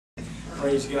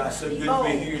Praise God. So good to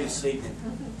be here this evening.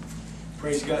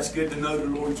 Praise God. It's good to know the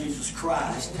Lord Jesus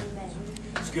Christ.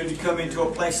 It's good to come into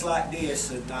a place like this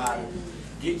and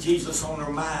get Jesus on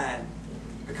our mind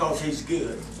because He's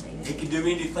good. He can do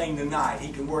anything tonight.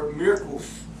 He can work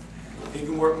miracles. He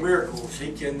can work miracles.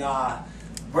 He can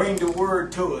bring the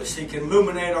Word to us. He can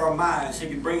illuminate our minds. He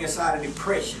can bring us out of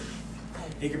depression.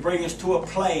 He can bring us to a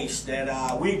place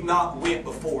that we've not went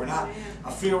before. And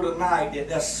I feel tonight that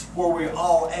that's where we're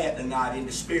all at tonight in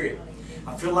the Spirit.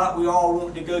 I feel like we all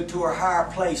want to go to a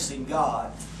higher place in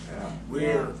God. We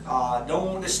don't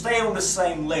want to stay on the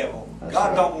same level.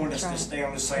 God don't want us to stay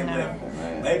on the same level.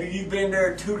 Maybe you've been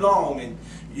there too long and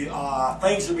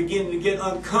things are beginning to get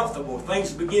uncomfortable.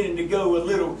 Things are beginning to go a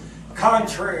little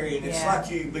contrary, and it's like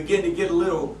you begin to get a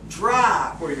little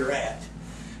dry where you're at.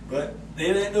 But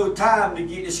there ain't no time to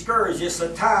get discouraged. It's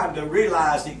a time to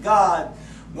realize that God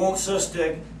wants us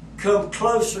to come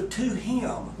closer to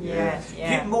Him.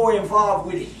 Get more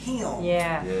involved with Him.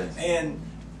 And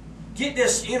get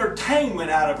this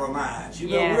entertainment out of our minds. You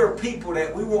know, we're people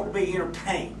that we want to be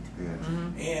entertained.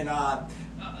 And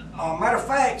matter of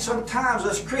fact, sometimes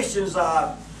as Christians,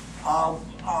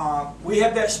 we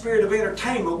have that spirit of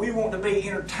entertainment. We want to be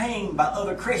entertained by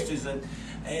other Christians.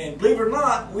 And believe it or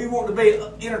not, we want to be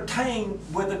entertained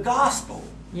with the gospel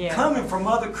coming from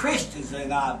other Christians.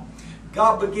 And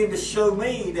God began to show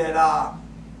me that I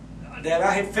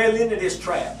had fell into this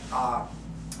trap.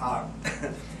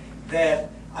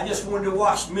 That I just wanted to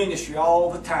watch ministry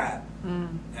all the time.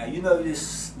 Now, you know,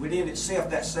 this within itself,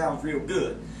 that sounds real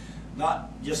good. Not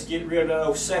just get rid of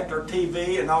those secular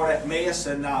TV and all that mess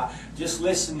and just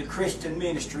listen to Christian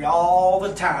ministry all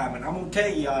the time. And I'm going to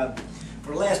tell you,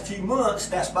 for the last few months,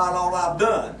 that's about all I've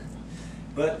done.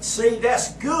 But see,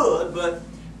 that's good, but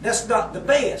that's not the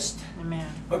best. Amen.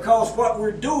 Because what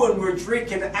we're doing, we're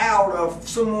drinking out of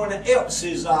someone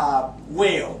else's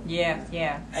well.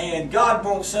 And God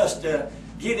wants us to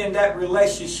get in that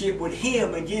relationship with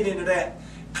Him and get into that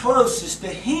closest to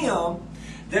Him,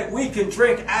 that we can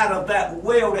drink out of that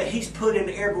well that He's put in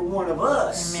every one of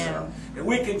us. Amen. That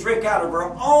we can drink out of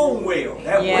our own well,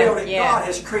 that well that God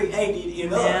has created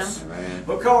in us. Amen.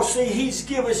 Because see, He's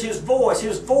given us His voice.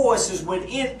 His voice is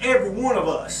within every one of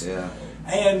us.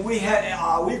 And we've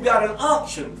got an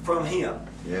unction from Him.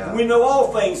 We know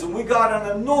all things, and we got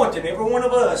an anointing, every one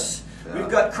of us. We've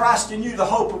got Christ in you, the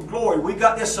hope of glory. We've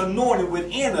got this anointing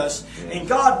within us. And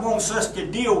God wants us to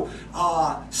deal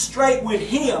straight with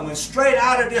Him and straight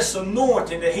out of this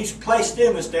anointing that He's placed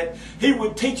in us, that He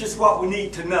would teach us what we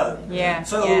need to know.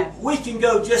 So we can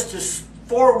go just as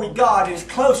far with God, as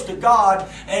close to God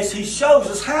as He shows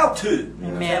us how to.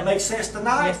 Does that make sense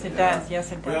tonight? Yes, it does.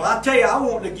 Yes, it does. Well, I tell you, I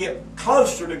want to get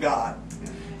closer to God.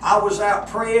 I was out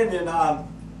praying and a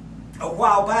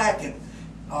while back, and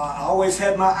I always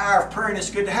had my hour of prayer, and it's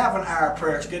good to have an hour of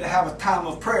prayer. It's good to have a time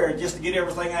of prayer just to get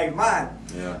everything out of mind.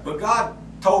 But God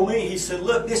told me, He said,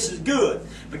 look, this is good,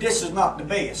 but this is not the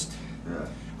best.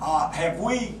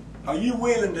 Are you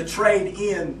willing to trade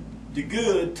in the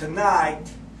good tonight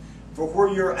for where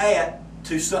you're at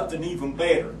to something even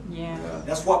better?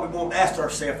 That's what we want to ask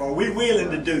ourselves. Are we willing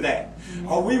to do that?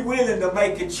 Are we willing to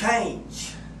make a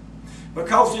change?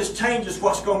 Because this change is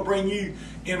what's going to bring you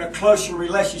in a closer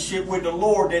relationship with the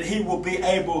Lord, that He will be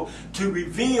able to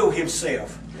reveal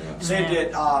Himself. Said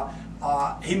that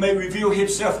He may reveal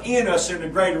Himself in us in a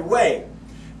greater way.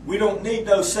 We don't need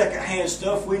those second-hand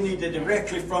stuff. We need it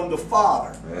directly from the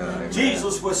Father.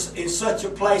 Jesus was in such a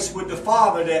place with the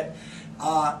Father that,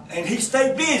 and He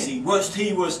stayed busy. Once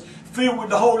He was filled with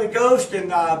the Holy Ghost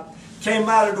and came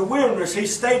out of the wilderness, He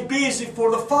stayed busy for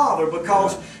the Father,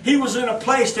 because He was in a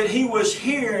place that He was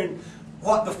hearing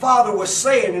what the Father was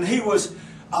saying, and He was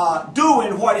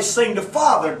doing what He's seen the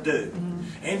Father do.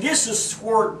 And this is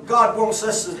where God wants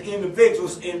us as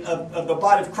individuals of the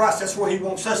body of Christ. That's where He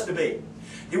wants us to be.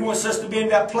 He wants us to be in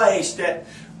that place that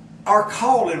our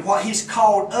calling, what He's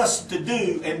called us to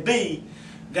do and be,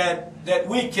 that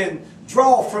we can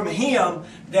draw from Him,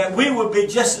 that we would be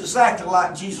just exactly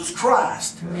like Jesus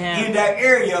Christ in that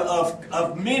area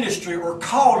of ministry or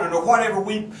calling or whatever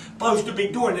we're supposed to be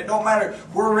doing. It don't matter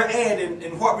where we're at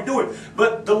and what we're doing.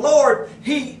 But the Lord,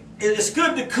 it's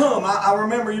good to come. I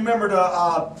remember, you remember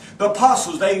the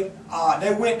apostles, they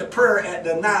went to prayer at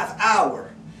the 9th hour.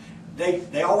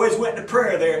 They always went to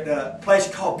prayer there at the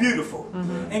place called Beautiful.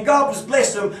 And God was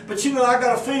blessing them. But you know, I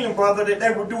got a feeling, brother, that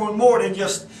they were doing more than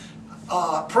just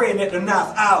praying at the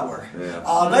 9th hour.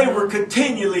 They were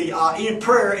continually in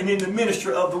prayer and in the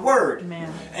ministry of the Word.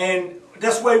 And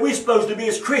that's the way we're supposed to be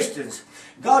as Christians.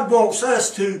 God wants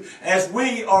us to, as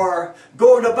we are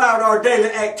going about our daily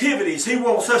activities, He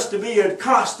wants us to be in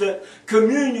constant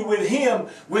communion with Him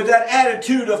with that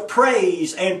attitude of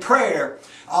praise and prayer.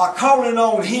 Calling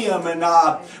on Him and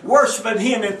worshiping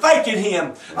Him and thanking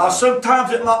Him.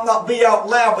 Sometimes it might not be out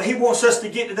loud, but He wants us to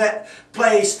get to that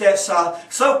place that's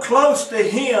so close to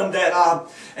Him that,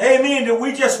 amen, that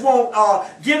we just won't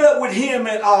get up with Him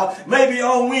at maybe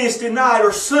on Wednesday night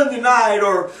or Sunday night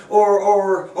or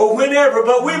whenever,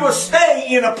 but we will stay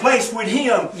in a place with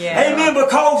Him. Amen,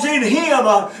 because in Him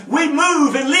we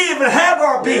move and live and have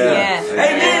our being.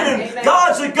 Amen. And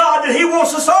God's a God that He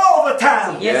wants us all the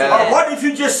time. What if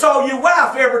you just saw your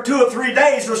wife every 2 or 3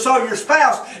 days, or saw your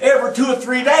spouse every 2 or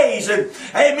 3 days? And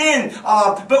amen.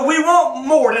 But we want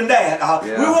more than that.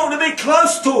 We want to be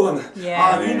close to Him.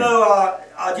 You know,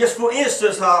 just for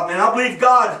instance, man, I believe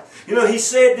God, you know, He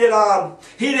said that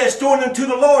he that's joined unto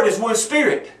the Lord is one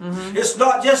spirit. It's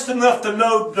not just enough to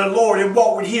know the Lord and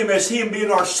walk with Him as Him being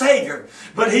our Savior,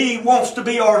 but He wants to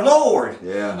be our Lord.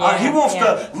 He wants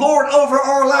to Lord over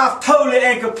our life totally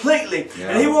and completely.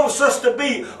 And He wants us to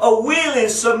be a willing,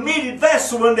 submitted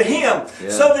vessel unto Him,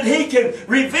 so that He can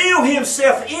reveal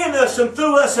Himself in us and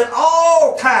through us at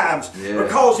all times.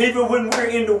 Because even when we're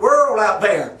in the world out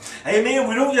there, amen,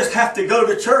 we don't just have to go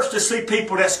to church to see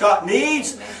people that's got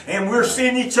needs, and we're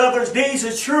seeing each other's needs,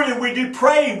 and surely we do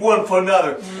pray one for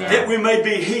another that we may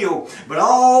be healed. But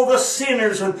all the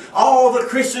sinners and all the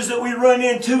Christians that we run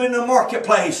into in the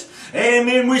marketplace,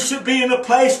 amen, we should be in a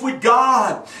place with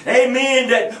God. Amen,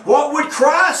 that what would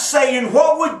Christ say and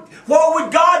what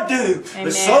would God do?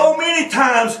 But so many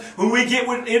times when we get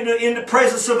in the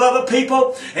presence of other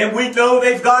people and we know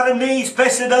they've got a need,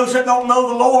 especially those that don't know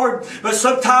the Lord, but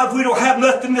sometimes we don't have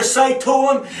nothing to say to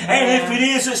them, and if it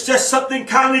is, it's just something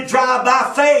kind of dry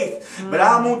by faith. But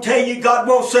I'm going to tell you, God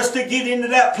wants us to get into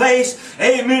that place,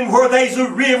 amen, where there's a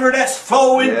river that's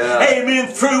flowing, amen,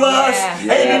 through us,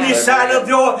 amen, inside of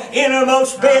your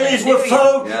innermost bellies will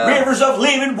flow rivers of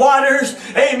living waters,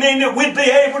 amen, that we'd be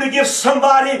able to give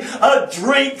somebody a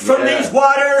drink from these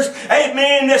waters,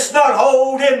 amen, that's not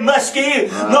old and musky,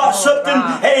 not something,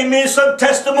 amen, some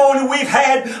testimony we've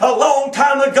had a long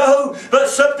time ago, but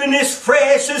something that's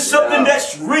fresh and something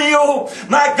that's real,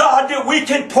 my God, that we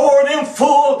can pour them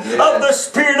full of the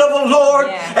Spirit of the Lord,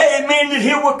 amen, that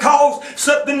He will cause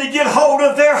something to get hold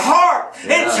of their heart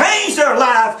and change their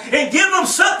life and give them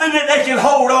something that they can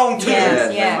hold on to.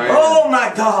 Oh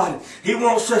my God, He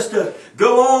wants us to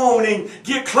go on and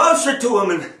get closer to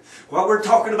Him. And what we're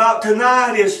talking about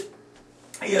tonight is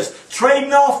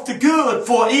trading off the good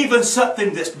for even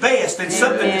something that's best and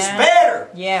something that's better.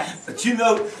 But you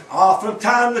know, from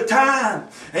time to time,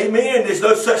 amen, there's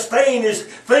no such thing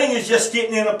as just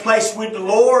getting in a place with the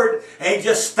Lord and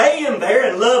just staying there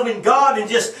and loving God and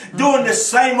just doing the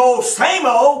same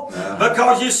old,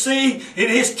 because you see, in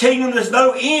His kingdom there's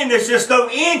no end. There's just no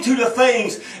end to the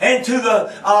things and to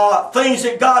the things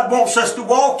that God wants us to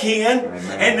walk in.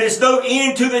 And there's no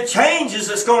end to the changes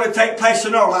that's going to take place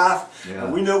in our life.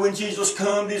 We know when Jesus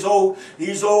comes,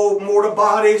 these old mortal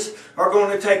bodies are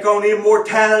going to take on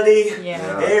immortality.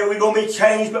 And we're going to be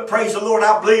changed. But praise the Lord,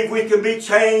 I believe we can be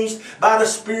changed by the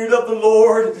Spirit of the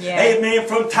Lord. Amen.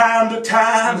 From time to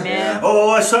time.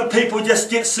 Oh, some people just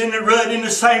get in the rut in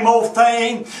the same old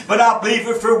thing. But I believe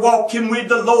if we're walking with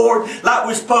the Lord like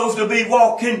we're supposed to be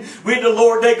walking with the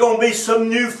Lord, there's going to be some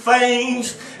new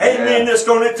things. Amen. That's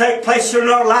going to take place in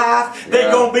our life.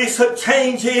 There's going to be some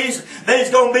changes. There's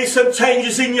going to be some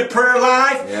changes in your prayer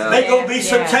life. There's going to be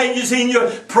some changes in your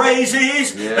praises.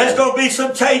 There's going to be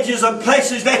some changes in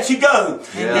places that you go.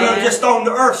 You know, just on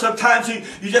the earth, sometimes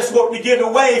you just want to get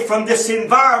away from this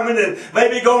environment and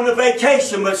maybe go on a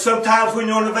vacation. But sometimes when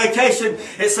you're on a vacation,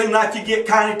 it seems like you get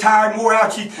kind of tired, more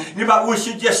out. You might wish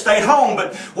you'd just stay home.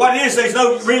 But what it is, there's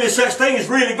no really such thing as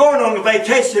really going on a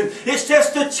vacation. It's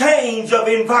just a change of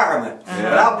environment.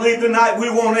 But I believe tonight we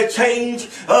want a change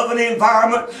of an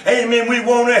environment. Amen. We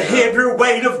want a heavier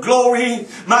weight of glory,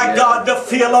 my God, to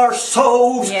fill our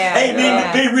souls.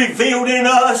 Amen. To be revealed in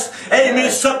us. Amen.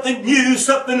 Something new,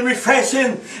 something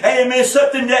refreshing. Amen.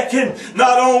 Something that can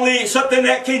not only something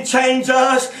that can change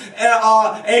us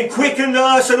and quicken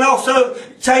us, and also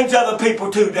change other people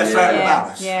too. That's right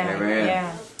about us.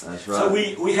 That's right. So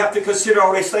we have to consider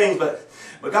all these things, but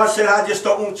But God said, I just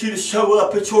don't want you to show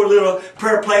up at your little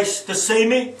prayer place to see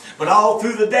me. But all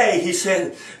through the day, He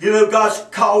said, you know, God's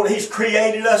called, He's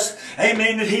created us.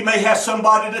 Amen. That He may have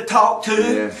somebody to talk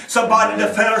to, somebody to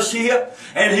fellowship.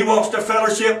 And He wants to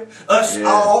fellowship us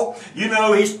all. You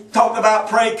know, He's talking about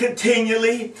pray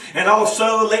continually. And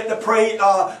also let the pray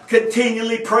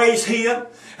continually praise Him.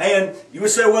 And you would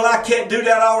say, well, I can't do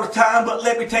that all the time. But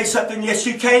let me tell you something. Yes,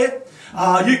 you can.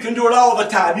 You can do it all the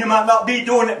time. You might not be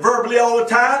doing it verbally all the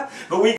time, but we